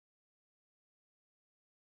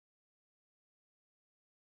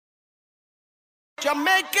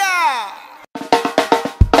Jamaica!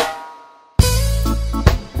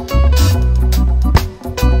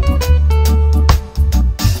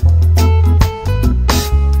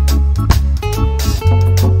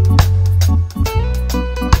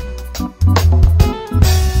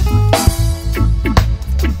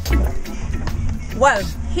 Well,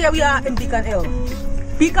 here we are in Beacon Hill.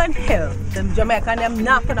 Beacon Hill, the Jamaican them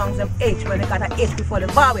not pronounce them H when they got an H before the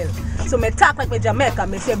vowel. So me talk like me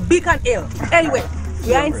Jamaican, me say Beacon Hill. Anyway,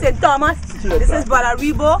 we are in St. Thomas. This is Brother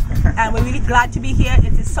Rebo, and we're really glad to be here.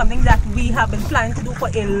 It is something that we have been planning to do for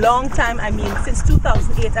a long time. I mean, since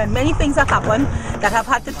 2008, and many things have happened that have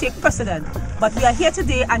had to take precedent. But we are here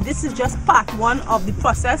today, and this is just part one of the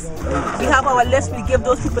process. We have our list. We give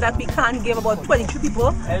those people that we can give, about 22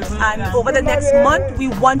 people. And over the next month, we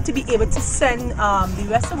want to be able to send the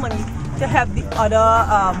rest of the money to help the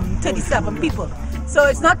other 37 people. So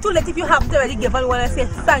it's not too late if you haven't already given. We want to say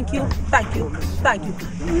thank you, thank you, thank you.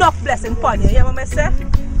 Enough blessing upon you. You know what I say?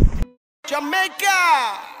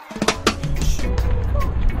 Jamaica!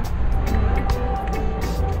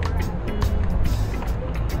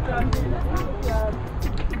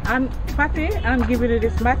 And Patty, I'm giving you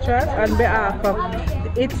this mattress on behalf of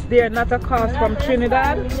It's There Not a Cost from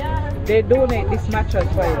Trinidad. They donate this mattress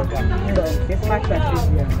for you. So this mattress is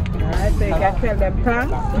here. Alright, so you can tell them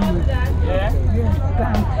thanks. Yeah.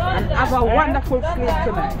 And have a wonderful sleep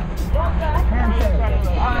tonight.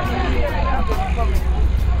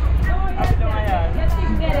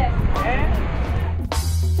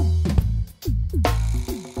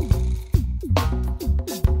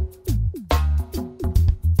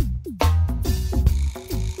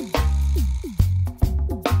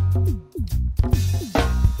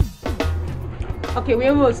 Okay,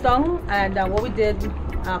 we're in Rosestown, and what we did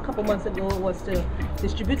a couple months ago was to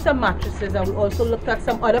distribute some mattresses, and we also looked at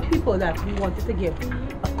some other people that we wanted to give.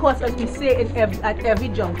 Of course, as we say at every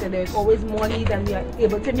juncture, there's always more need than we are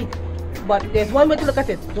able to meet. But there's one way to look at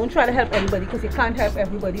it. Don't try to help everybody, because you can't help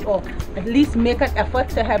everybody, or at least make an effort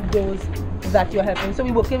to help those that you're helping. So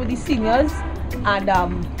we're working with these seniors, and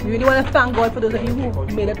we really want to thank God for those of you who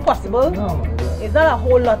made it possible. It's not a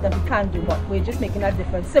whole lot that we can do, but we're just making a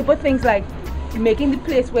difference. Simple things like making the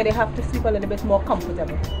place where they have to sleep a little bit more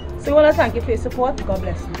comfortable. So we want to thank you for your support. God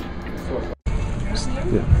bless you.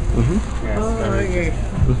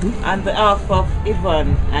 On behalf of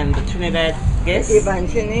Yvonne and the Trinidad guests.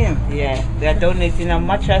 Yvonne's your name? Yeah, they are donating a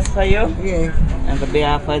mattress for you. Yeah. On the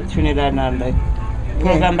behalf of Trinidad and the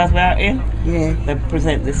program that we are in. Yeah. They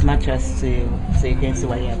present this mattress to you so you can see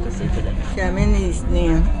what you have to say to them. Shami's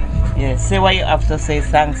name. Yeah, say what you have to say,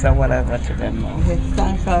 thanks or whatever to them now.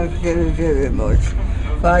 Thanks very, very much.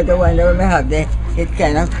 For the one that we have there, it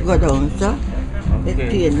cannot go down, so it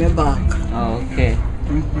paid me back. Oh, okay.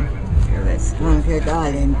 Thank you,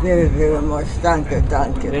 darling, very, very much. Thank you,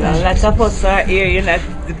 thank you. Well, a lot of us are here, you know,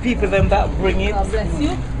 the people them that bring it. God bless you.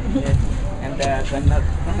 Yeah. And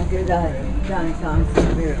thank you, darling. Thanks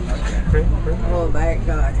very much. Oh my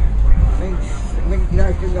God. It's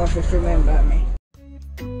nice enough to remember me.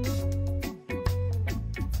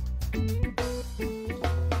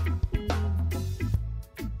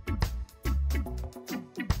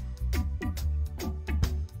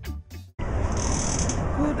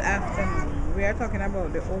 Good afternoon. We are talking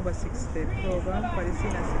about the over 60 program for the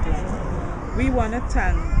senior citizens. We want to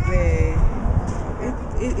thank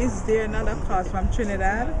Is There Another Cause from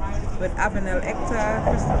Trinidad with Avenel Hector,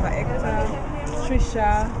 Christopher Hector,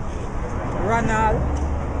 Trisha, Ronald,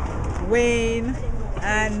 Wayne,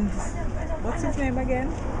 and what's his name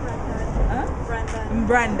again?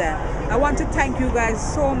 Brandon. I want to thank you guys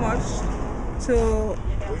so much to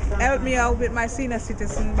help me out with my senior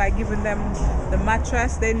citizen by giving them the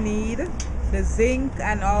mattress they need, the zinc,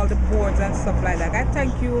 and all the boards and stuff like that. I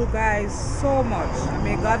thank you guys so much, and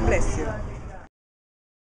may God bless you.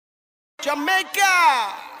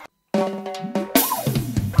 Jamaica!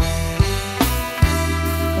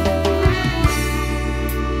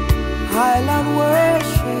 Highland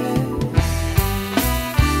worship.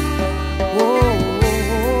 Whoa.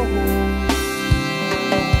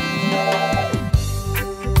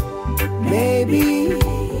 Maybe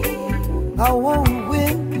I won't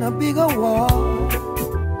win a big award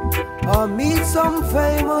or meet some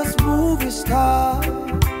famous movie star.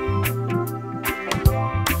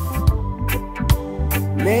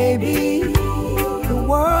 Maybe the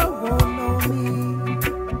world won't know me.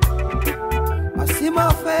 I see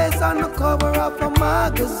my face on the cover of a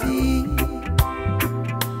magazine,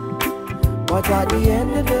 but at the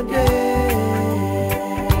end of the day,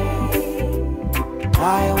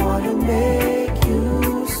 I wanna make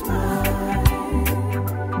you smile.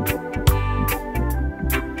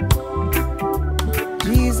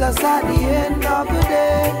 Jesus at the end of the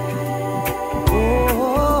day.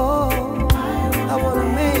 Oh, I wanna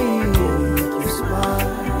make you smile.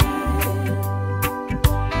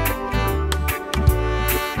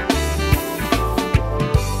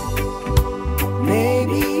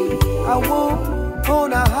 Maybe I won't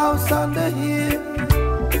own a house on the hill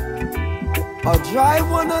or drive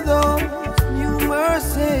one of those new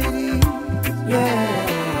Mercedes.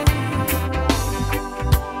 Yeah.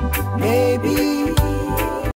 Maybe